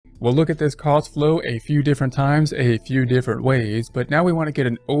We'll look at this cost flow a few different times, a few different ways, but now we want to get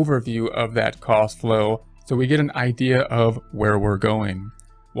an overview of that cost flow so we get an idea of where we're going.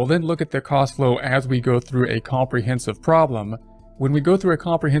 We'll then look at the cost flow as we go through a comprehensive problem. When we go through a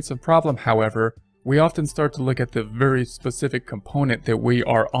comprehensive problem, however, we often start to look at the very specific component that we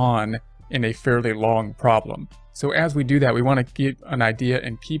are on in a fairly long problem. So as we do that, we want to get an idea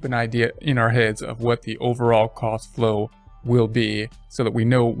and keep an idea in our heads of what the overall cost flow will be so that we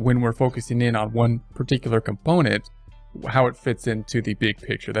know when we're focusing in on one particular component, how it fits into the big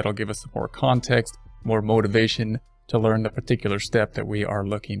picture. That'll give us some more context, more motivation to learn the particular step that we are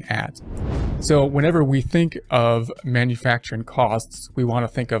looking at. So whenever we think of manufacturing costs, we want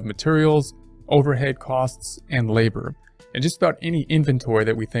to think of materials, overhead costs, and labor. And just about any inventory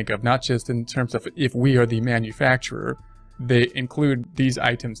that we think of, not just in terms of if we are the manufacturer, they include these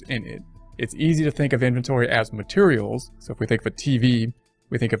items in it. It's easy to think of inventory as materials. So if we think of a TV,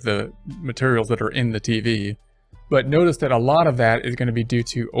 we think of the materials that are in the TV. But notice that a lot of that is going to be due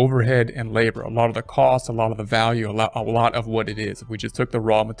to overhead and labor. A lot of the cost, a lot of the value, a lot of what it is. If we just took the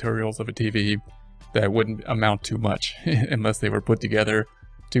raw materials of a TV, that wouldn't amount to much unless they were put together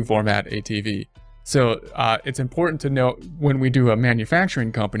to format a TV. So it's important to note when we do a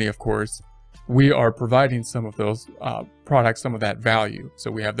manufacturing company, of course, we are providing some of those products, some of that value.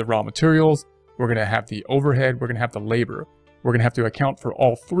 So we have the raw materials, we're going to have the overhead, we're going to have the labor. We're going to have to account for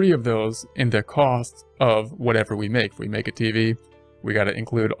all three of those in the cost of whatever we make. If we make a TV, we got to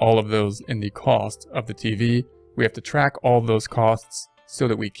include all of those in the cost of the TV. We have to track all of those costs so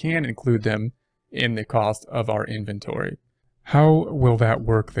that we can include them in the cost of our inventory. How will that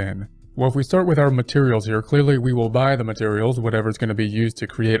work then? Well, if we start with our materials here, clearly we will buy the materials, whatever's going to be used to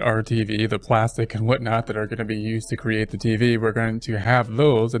create our TV, the plastic and whatnot that are going to be used to create the TV, we're going to have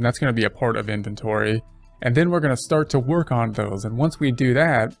those, and that's going to be a part of inventory. And then we're going to start to work on those. And once we do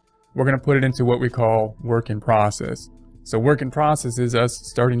that, we're going to put it into what we call work in process. So work in process is us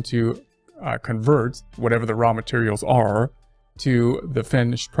starting to convert whatever the raw materials are to the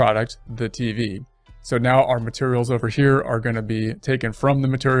finished product, the TV. So now our materials over here are going to be taken from the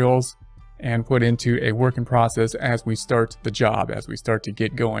materials and put into a work in process as we start the job, as we start to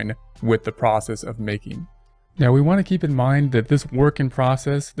get going with the process of making. Now we want to keep in mind that this work in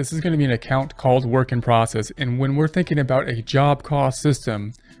process, this is going to be an account called work in process. And when we're thinking about a job cost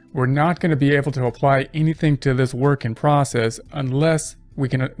system, we're not going to be able to apply anything to this work in process unless we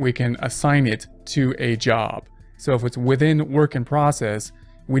can assign it to a job. So if it's within work in process,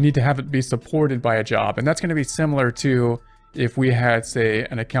 we need to have it be supported by a job. And that's going to be similar to if we had, say,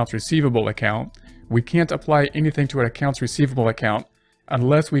 an accounts receivable account. We can't apply anything to an accounts receivable account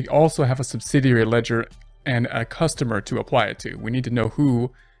unless we also have a subsidiary ledger and a customer to apply it to. We need to know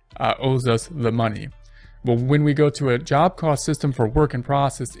who owes us the money. But when we go to a job cost system for work in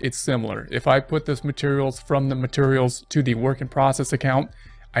process, it's similar. If I put this materials from the materials to the work in process account,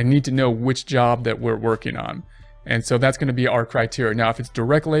 I need to know which job that we're working on. And so that's going to be our criteria. Now, if it's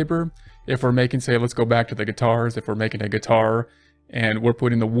direct labor, if we're making, say, let's go back to the guitars. If we're making a guitar and we're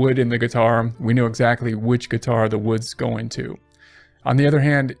putting the wood in the guitar, we know exactly which guitar the wood's going to. On the other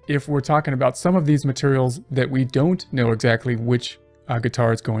hand, if we're talking about some of these materials that we don't know exactly which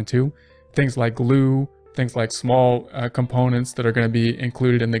guitar it's going to, things like glue, things like small components that are going to be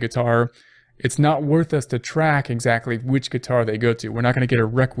included in the guitar, it's not worth us to track exactly which guitar they go to. We're not going to get a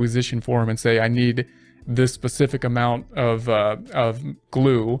requisition form and say, I need this specific amount of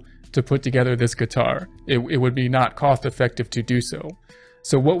glue to put together this guitar. It would be not cost effective to do so.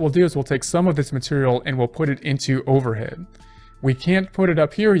 So what we'll do is we'll take some of this material and we'll put it into overhead. We can't put it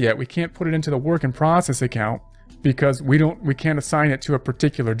up here yet. We can't put it into the work in process account because we can't assign it to a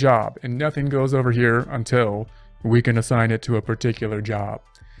particular job, and nothing goes over here until we can assign it to a particular job.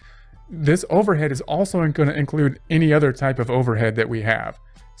 This overhead is also going to include any other type of overhead that we have.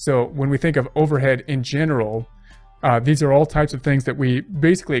 So when we think of overhead in general, these are all types of things that we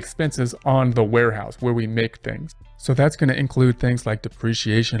basically expenses on the warehouse where we make things. So that's going to include things like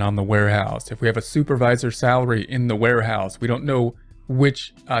depreciation on the warehouse. If we have a supervisor salary in the warehouse, we don't know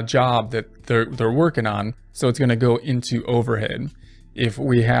which job that they're working on, so it's going to go into overhead. If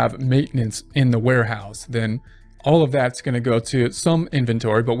we have maintenance in the warehouse, then all of that's going to go to some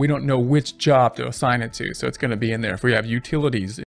inventory, but we don't know which job to assign it to, so it's going to be in there. If we have utilities